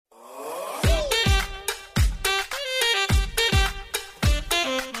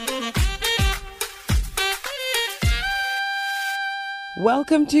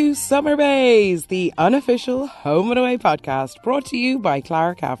Welcome to Summer Bays, the unofficial home and away podcast brought to you by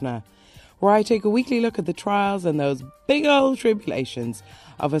Clara Kavanagh, where I take a weekly look at the trials and those big old tribulations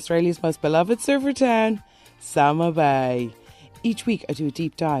of Australia's most beloved surfer town, Summer Bay. Each week I do a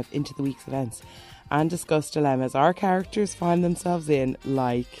deep dive into the week's events and discuss dilemmas our characters find themselves in,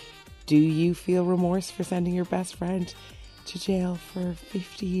 like, do you feel remorse for sending your best friend to jail for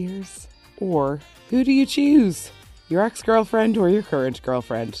 50 years? Or who do you choose? Your ex-girlfriend or your current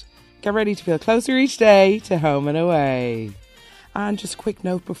girlfriend? Get ready to feel closer each day to home and away. And just a quick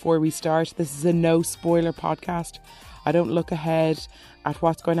note before we start, this is a no spoiler podcast. I don't look ahead at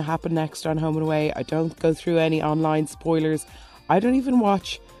what's going to happen next on Home and Away. I don't go through any online spoilers. I don't even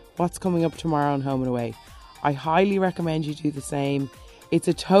watch what's coming up tomorrow on Home and Away. I highly recommend you do the same. It's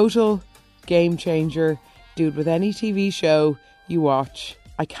a total game changer. Do it with any TV show you watch.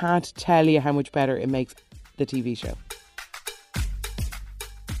 I can't tell you how much better it makes the TV show.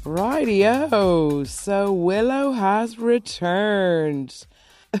 Rightio, so Willow has returned.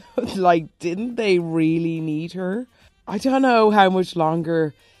 Like, didn't they really need her? I don't know how much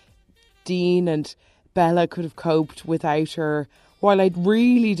longer Dean and Bella could have coped without her. While I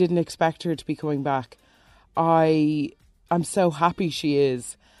really didn't expect her to be coming back, I'm so happy she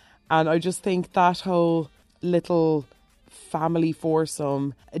is. And I just think that whole little family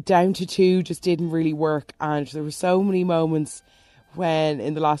foursome down to two just didn't really work. And there were so many moments when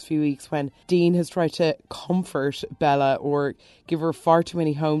in the last few weeks when Dean has tried to comfort Bella or give her far too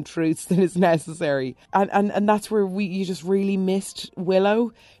many home truths than is necessary. And that's where you just really missed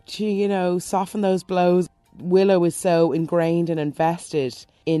Willow to, soften those blows. Willow is so ingrained and invested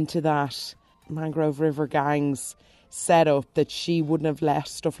into that Mangrove River gang's setup that she wouldn't have let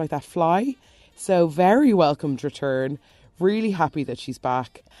stuff like that fly. So very welcomed return. Really happy that she's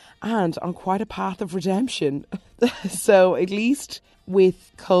back and on quite a path of redemption. So at least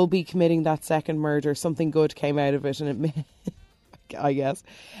with Colby committing that second murder, something good came out of it, and I guess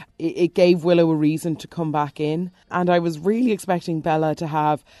it gave Willow a reason to come back in. And I was really expecting Bella to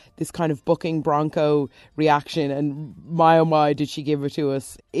have this kind of bucking bronco reaction, and my oh my did she give it to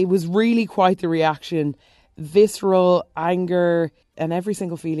us. It was really quite the reaction. Visceral anger and every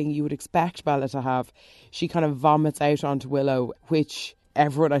single feeling you would expect Bella to have, she kind of vomits out onto Willow, which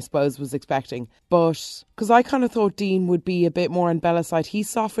everyone I suppose was expecting. But because I kind of thought Dean would be a bit more on Bella's side, he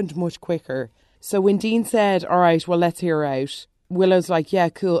softened much quicker. So when Dean said, all right, well, let's hear her out, Willow's like, yeah,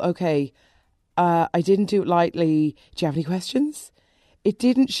 cool, okay, I didn't do it lightly, do you have any questions?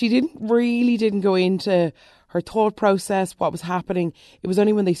 She didn't go into her thought process, what was happening. It was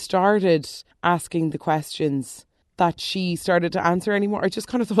only when they started asking the questions that she started to answer anymore. I just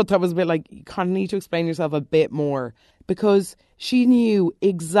kind of thought that was a bit like, you kind of need to explain yourself a bit more, because she knew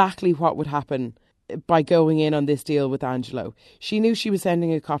exactly what would happen by going in on this deal with Angelo. She knew she was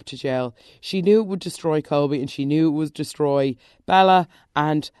sending a cop to jail. She knew it would destroy Colby, and she knew it would destroy Bella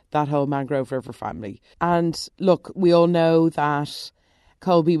and that whole Mangrove River family. And look, we all know that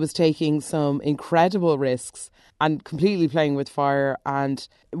Colby was taking some incredible risks and completely playing with fire, and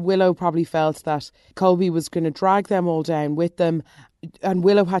Willow probably felt that Colby was going to drag them all down with them, and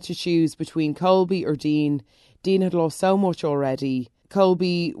Willow had to choose between Colby or Dean. Dean had lost so much already.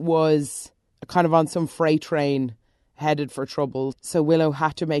 Colby was kind of on some freight train headed for trouble, so Willow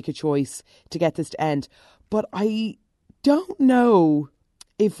had to make a choice to get this to end. But I don't know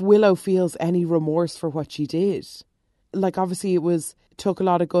if Willow feels any remorse for what she did. Like, obviously it took a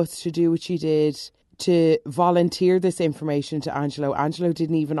lot of guts to do what she did, to volunteer this information to Angelo. Angelo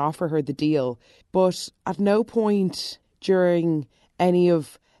didn't even offer her the deal. But at no point during any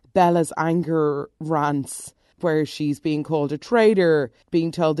of Bella's anger rants, where she's being called a traitor,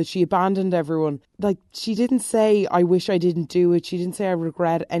 being told that she abandoned everyone, like, she didn't say, I wish I didn't do it. She didn't say, I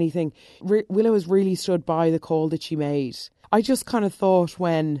regret anything. Willow has really stood by the call that she made. I just kind of thought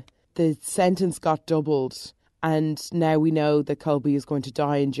when the sentence got doubled and now we know that Colby is going to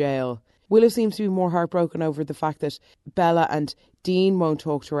die in jail, Willow seems to be more heartbroken over the fact that Bella and Dean won't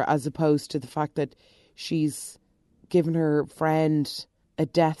talk to her, as opposed to the fact that she's given her friend a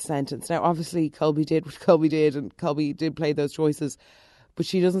death sentence. Now, obviously, Colby did what Colby did, and Colby did play those choices, but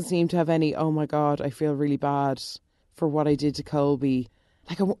she doesn't seem to have any, oh my God, I feel really bad for what I did to Colby.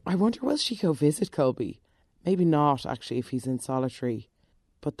 Like, I wonder, will she go visit Colby? Maybe not, actually, if he's in solitary.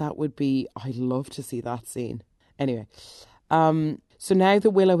 But that would be, I'd love to see that scene. Anyway, so now that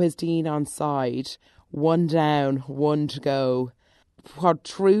Willow has Dean on side, one down, one to go, what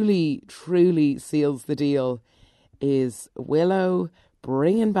truly, truly seals the deal is Willow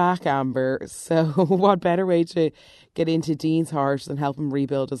bringing back Amber. So what better way to get into Dean's heart than help him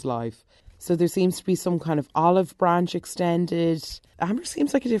rebuild his life? So there seems to be some kind of olive branch extended. Amber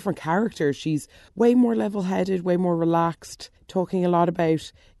seems like a different character. She's way more level-headed, way more relaxed, talking a lot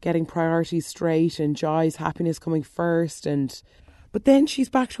about getting priorities straight and Jai's happiness coming first. But then she's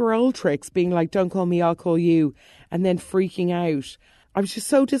back to her old tricks, being like, don't call me, I'll call you, and then freaking out. I was just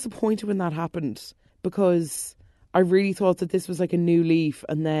so disappointed when that happened because I really thought that this was like a new leaf,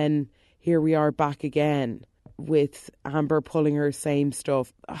 and then here we are back again with Amber pulling her same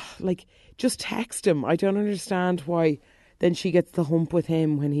stuff. Like, just text him. I don't understand why then she gets the hump with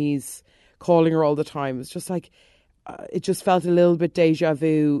him when he's calling her all the time. It's just like, it just felt a little bit deja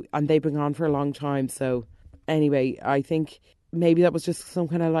vu, and they've been gone for a long time. So anyway, I think maybe that was just some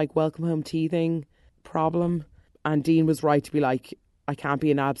kind of like welcome home teething problem. And Dean was right to be like, I can't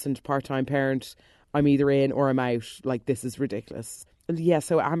be an absent part-time parent. I'm either in or I'm out. Like, this is ridiculous. Yeah,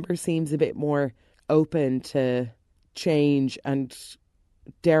 so Amber seems a bit more open to change and,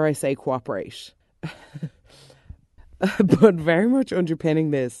 dare I say, cooperate. But very much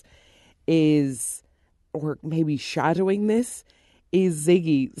underpinning this is, or maybe shadowing this, is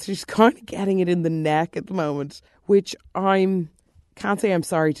Ziggy. So she's kind of getting it in the neck at the moment, which can't say I'm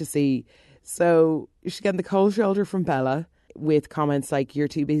sorry to see. So she's getting the cold shoulder from Bella with comments like, you're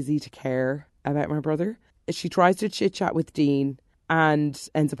too busy to care about my brother. She tries to chit-chat with Dean and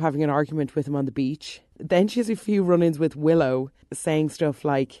ends up having an argument with him on the beach. Then she has a few run-ins with Willow, saying stuff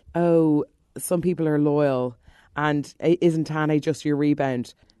like, oh, some people are loyal and isn't Tane just your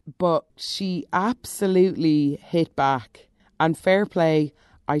rebound? But she absolutely hit back. And fair play,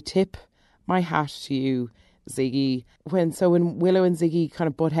 I tip my hat to you, Ziggy. When Willow and Ziggy kind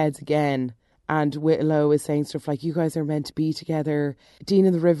of butt heads again, and Willow is saying stuff like, you guys are meant to be together. Dean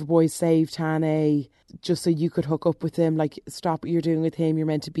and the River Boys saved Tane just so you could hook up with him. Like, stop what you're doing with him. You're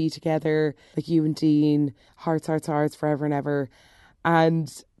meant to be together. Like, you and Dean. Hearts, hearts, hearts, forever and ever.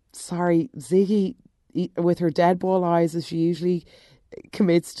 And, sorry, Ziggy, with her dead ball eyes, as she usually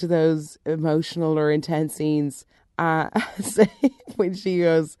commits to those emotional or intense scenes, when she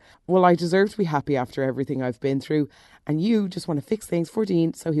goes, well, I deserve to be happy after everything I've been through. And you just want to fix things for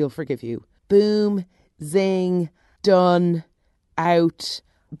Dean so he'll forgive you. Boom, zing, done, out,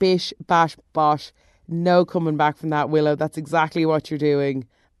 bish, bash, bosh. No coming back from that, Willow. That's exactly what you're doing.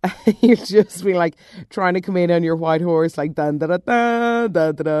 You're just being like trying to come in on your white horse, like dun da da da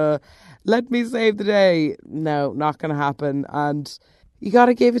da da. Let me save the day. No, not going to happen. And you got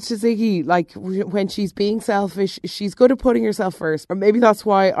to give it to Ziggy. Like, when she's being selfish, she's good at putting herself first. Or maybe that's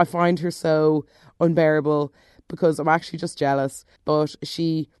why I find her so unbearable, because I'm actually just jealous. But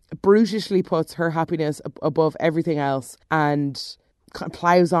she brutishly puts her happiness above everything else and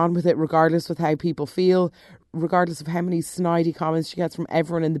plows on with it regardless of how people feel, regardless of how many snidey comments she gets from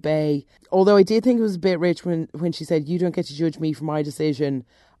everyone in the bay. Although I did think it was a bit rich when she said, you don't get to judge me for my decision.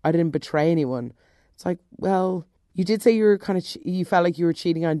 I didn't betray anyone. It's like, well, you did say you were you felt like you were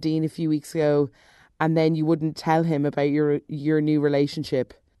cheating on Dean a few weeks ago, and then you wouldn't tell him about your new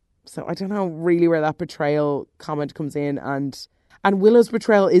relationship. So I don't know really where that betrayal comment comes in. And Willow's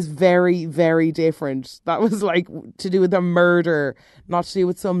betrayal is very, very different. That was like to do with a murder, not to do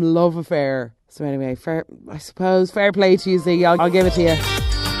with some love affair. So anyway, fair play to you, Ziggy. I'll give it to you.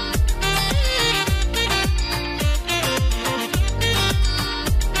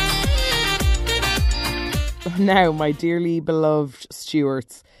 Now, my dearly beloved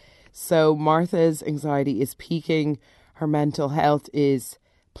Stewarts. So Martha's anxiety is peaking. Her mental health is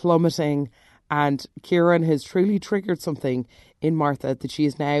plummeting. And Kieran has truly triggered something in Martha that she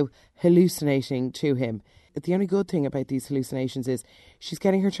is now hallucinating to him. The only good thing about these hallucinations is she's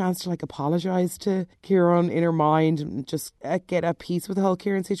getting her chance to like apologise to Kieran in her mind and just get at peace with the whole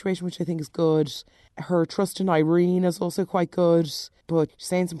Kieran situation, which I think is good. Her trust in Irene is also quite good, but she's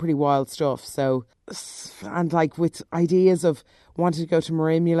saying some pretty wild stuff. So, and like with ideas of wanting to go to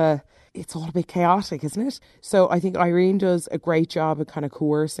Marimula, it's all a bit chaotic, isn't it? So I think Irene does a great job of kind of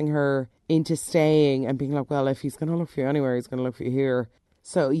coercing her into staying and being like, well, if he's going to look for you anywhere, he's going to look for you here.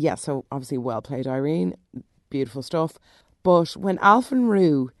 So, yeah, so obviously well played, Irene. Beautiful stuff. But when Alf and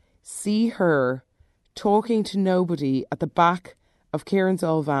Rue see her talking to nobody at the back of Kieran's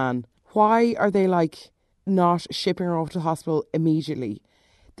old van, why are they like not shipping her off to the hospital immediately?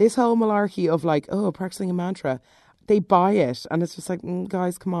 This whole malarkey of like, oh, practicing a mantra, they buy it. And it's just like,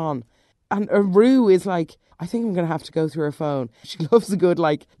 guys, come on. And Rue is like, I think I'm going to have to go through her phone. She loves a good,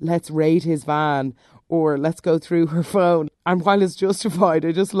 like, let's raid his van or let's go through her phone. And while it's justified,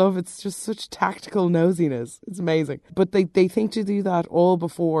 I just love it's just such tactical nosiness. It's amazing. But they think to do that all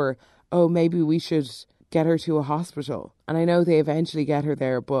before, oh, maybe we should get her to a hospital. And I know they eventually get her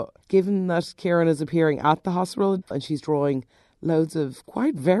there, but given that Kieran is appearing at the hospital and she's drawing loads of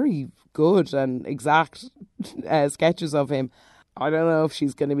quite very good and exact sketches of him. I don't know if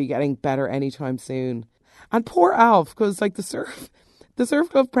she's going to be getting better anytime soon. And poor Alf, because like the surf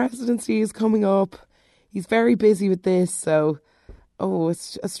club presidency is coming up. He's very busy with this, so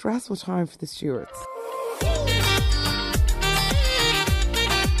it's a stressful time for the Stewarts.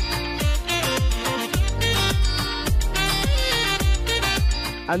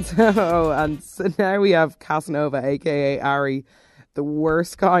 And so now we have Casanova, aka Ari, the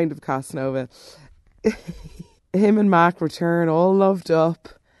worst kind of Casanova. Him and Mac return all loved up,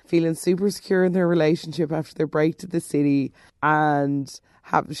 feeling super secure in their relationship after their break to the city, and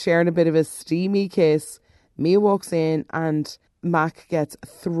sharing a bit of a steamy kiss. Mia walks in and Mac gets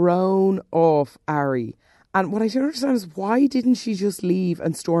thrown off Ari. And what I don't understand is, why didn't she just leave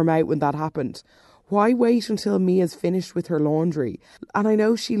and storm out when that happened? Why wait until Mia's finished with her laundry? And I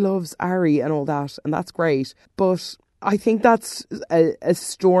know she loves Ari and all that, and that's great, but I think that's a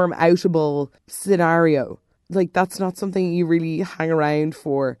storm outable scenario. Like, that's not something you really hang around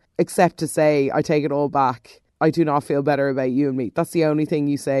for, except to say, I take it all back. I do not feel better about you and me. That's the only thing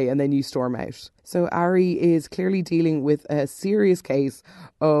you say, and then you storm out. So Ari is clearly dealing with a serious case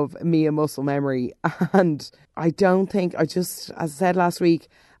of Mia muscle memory. And I don't think, as I said last week,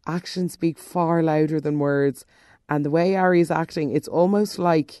 actions speak far louder than words. And the way Ari is acting, it's almost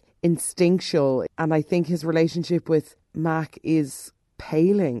like instinctual. And I think his relationship with Mac is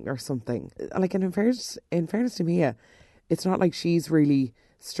paling or something. Like, in fairness to Mia, it's not like she's really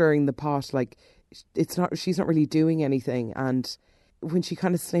stirring the pot. Like, she's not really doing anything. And when she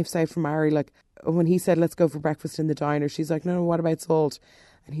kind of sniffs out from Ari, like when he said, let's go for breakfast in the diner, she's like, no, what about Salt?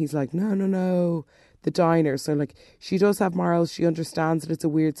 And he's like, no, the diner. So like, she does have morals. She understands that it's a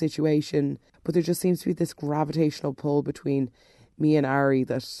weird situation, but there just seems to be this gravitational pull between me and Ari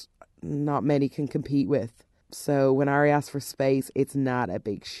that not many can compete with. So when Ari asks for space, it's not a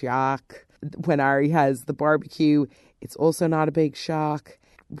big shock. When Ari has the barbecue, it's also not a big shock.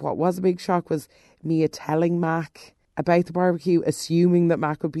 What was a big shock was Mia telling Mac about the barbecue, assuming that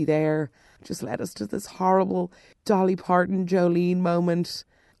Mac would be there. Just led us to this horrible Dolly Parton, Jolene moment.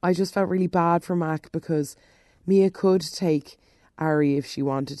 I just felt really bad for Mac, because Mia could take Ari if she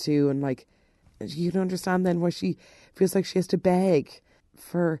wanted to. And like, you'd understand then why she feels like she has to beg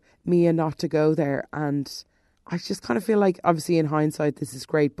for Mia not to go there. And I just kind of feel like, obviously in hindsight, this is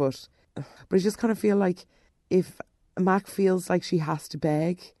great, but I just kind of feel like if Mac feels like she has to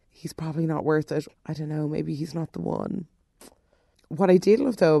beg, he's probably not worth it. I don't know, maybe he's not the one. What I did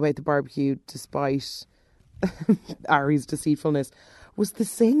love, though, about the barbecue, despite Ari's deceitfulness, was the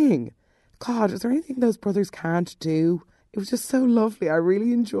singing. God, is there anything those brothers can't do? It was just so lovely. I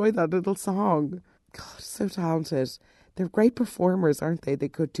really enjoyed that little song. God, so talented. They're great performers, aren't they? They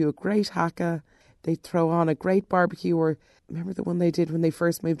could do a great haka. They'd throw on a great barbecue, or remember the one they did when they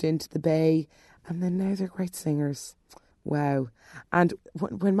first moved into the bay? And then now they're great singers. Wow. And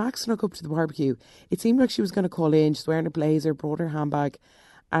when Max snuck up to the barbecue, it seemed like she was going to call in. She's wearing a blazer, brought her handbag,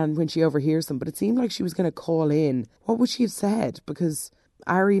 and when she overhears them, but it seemed like she was going to call in. What would she have said? Because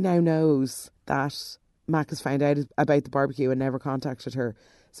Ari now knows that Mac has found out about the barbecue and never contacted her.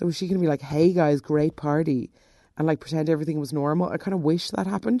 So was she going to be like, hey guys, great party, and like pretend everything was normal? I kind of wish that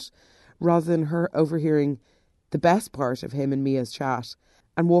happened, rather than her overhearing the best part of him and Mia's chat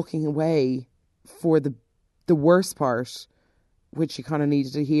and walking away for the worst part, which she kind of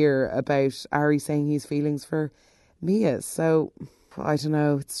needed to hear, about Ari saying his feelings for Mia. So I don't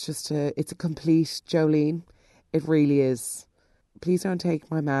know, it's a complete Jolene. It really is. Please don't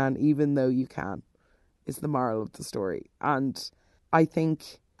take my man, even though you can, is the moral of the story. And I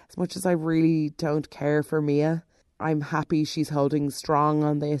think, as much as I really don't care for Mia, I'm happy she's holding strong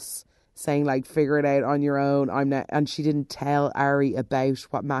on this, saying like, figure it out on your own. And she didn't tell Ari about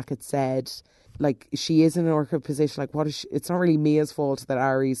what Mac had said. Like, she is in an awkward position. Like, it's not really Mia's fault that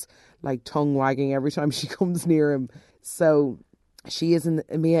Ari's like tongue wagging every time she comes near him. So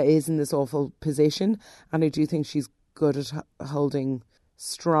Mia is in this awful position, and I do think she's good at holding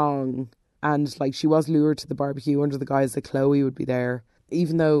strong. And like, she was lured to the barbecue under the guise that Chloe would be there,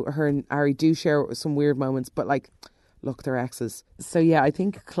 even though her and Ari do share some weird moments. But like, look, they're exes. So yeah, I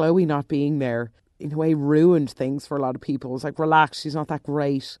think Chloe not being there in a way ruined things for a lot of people. It was like, relax, she's not that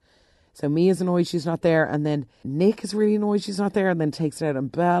great. So Mia's annoyed she's not there, and then Nick is really annoyed she's not there, and then takes it out on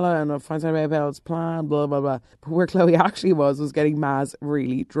Bella and finds out about Bella's plan, blah, blah, blah. But where Chloe actually was getting Maz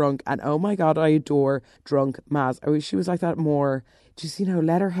really drunk. And oh my God, I adore drunk Maz. I wish she was like that more. Just,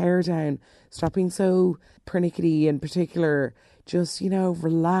 let her hair down. Stop being so pernickety and particular. Just,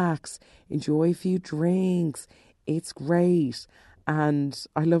 relax. Enjoy a few drinks. It's great. And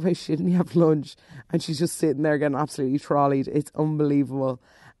I love how she didn't have lunch and she's just sitting there getting absolutely trolleyed. It's unbelievable.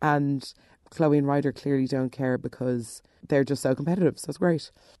 And Chloe and Ryder clearly don't care because they're just so competitive. So it's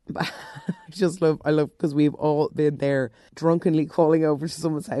great. But I love because we've all been there drunkenly calling over to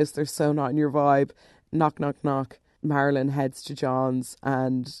someone's house. They're so not in your vibe. Knock, knock, knock. Marilyn heads to John's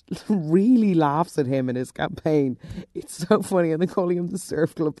and really laughs at him in his campaign. It's so funny. And they're calling him the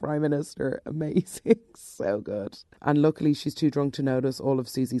Surf Club Prime Minister. Amazing. So good. And luckily she's too drunk to notice all of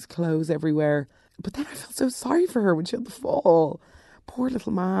Susie's clothes everywhere. But then I felt so sorry for her when she had the fall. Poor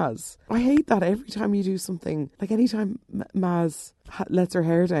little Maz. I hate that every time you do something. Like anytime Maz lets her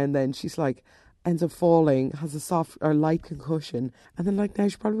hair down, then she's like, ends up falling, has a soft or light concussion. And then like now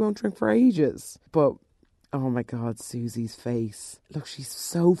she probably won't drink for ages. But oh my God, Susie's face. Look, she's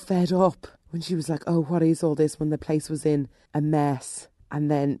so fed up. When she was like, oh, what is all this? When the place was in a mess.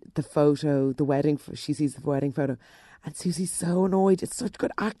 And then the photo, she sees the wedding photo. And Susie's so annoyed. It's such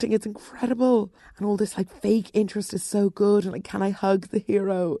good acting. It's incredible. And all this like fake interest is so good. And like, can I hug the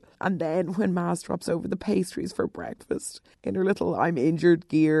hero? And then when Maz drops over the pastries for breakfast in her little I'm injured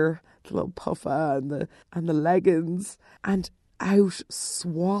gear, the little puffa and the leggings. And out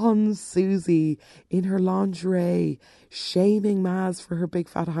swans Susie in her lingerie, shaming Maz for her big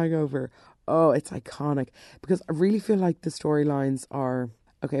fat hangover. Oh, it's iconic. Because I really feel like the storylines are...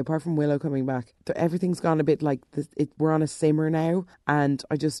 Okay, apart from Willow coming back, everything's gone a bit like we're on a simmer now, and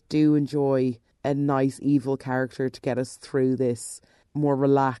I just do enjoy a nice evil character to get us through this more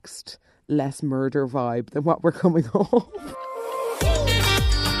relaxed, less murder vibe than what we're coming off.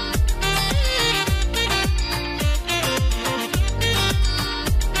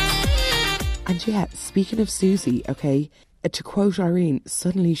 And yeah, speaking of Susie, okay, to quote Irene,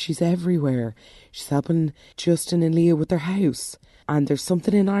 suddenly she's everywhere. She's helping Justin and Leah with their house. And there's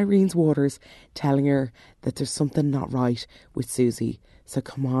something in Irene's waters telling her that there's something not right with Susie. So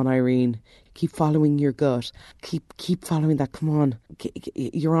come on, Irene, keep following your gut. Keep following that. Come on,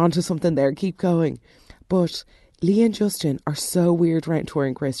 you're onto something there. Keep going. But Leah and Justin are so weird around Tori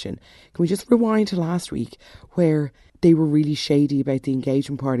and Christian. Can we just rewind to last week where they were really shady about the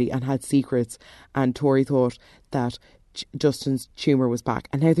engagement party and had secrets, and Tori thought that Justin's tumour was back,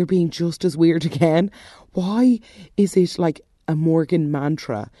 and now they're being just as weird again? Why is it like a Morgan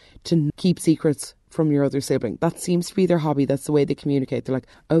mantra to keep secrets from your other sibling? That seems to be their hobby. That's the way they communicate. They're like,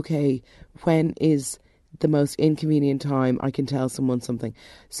 okay, when is the most inconvenient time I can tell someone something?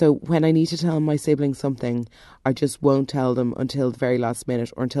 So when I need to tell my sibling something, I just won't tell them until the very last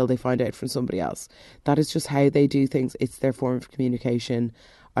minute or until they find out from somebody else. That is just how they do things. It's their form of communication.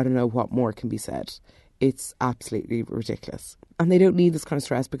 I don't know what more can be said. It's absolutely ridiculous. And they don't need this kind of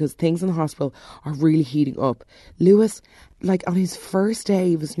stress because things in the hospital are really heating up. Lewis, like on his first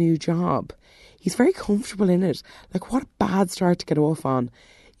day of his new job, he's very comfortable in it. Like what a bad start to get off on.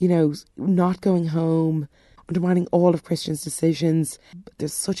 You know, not going home, undermining all of Christian's decisions.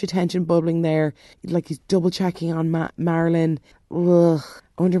 There's such a tension bubbling there. Like he's double checking on Marilyn. Ugh.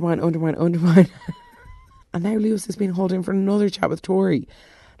 Undermine. And now Lewis has been holding for another chat with Tori.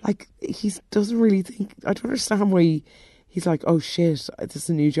 Like, he doesn't really think... I don't understand why he's like, oh shit, this is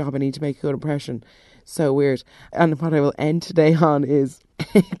a new job, I need to make a good impression. So weird. And what I will end today on is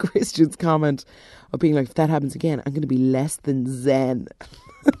Christian's comment of being like, if that happens again, I'm going to be less than zen.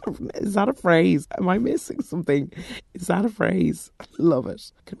 Is that a phrase? Am I missing something? Is that a phrase? I love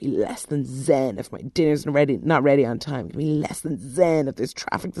it. I'm going to be less than zen if my dinner's not ready on time. I'm going to be less than zen if there's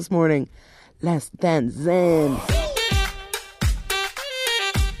traffic this morning. Less than zen.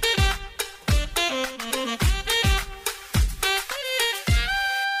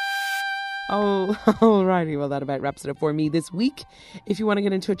 Oh, alrighty. Well, that about wraps it up for me this week. If you want to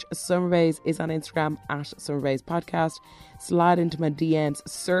get in touch, Summer Bays is on Instagram at Summer Bays Podcast. Slide into my DMs,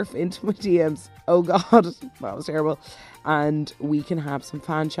 surf into my DMs. Oh God, that was terrible. And we can have some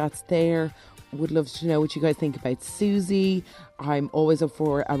fan chats there. Would love to know what you guys think about Susie. I'm always up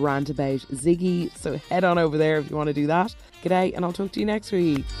for a rant about Ziggy, so head on over there if you want to do that. G'day, and I'll talk to you next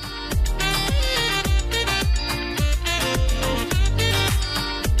week.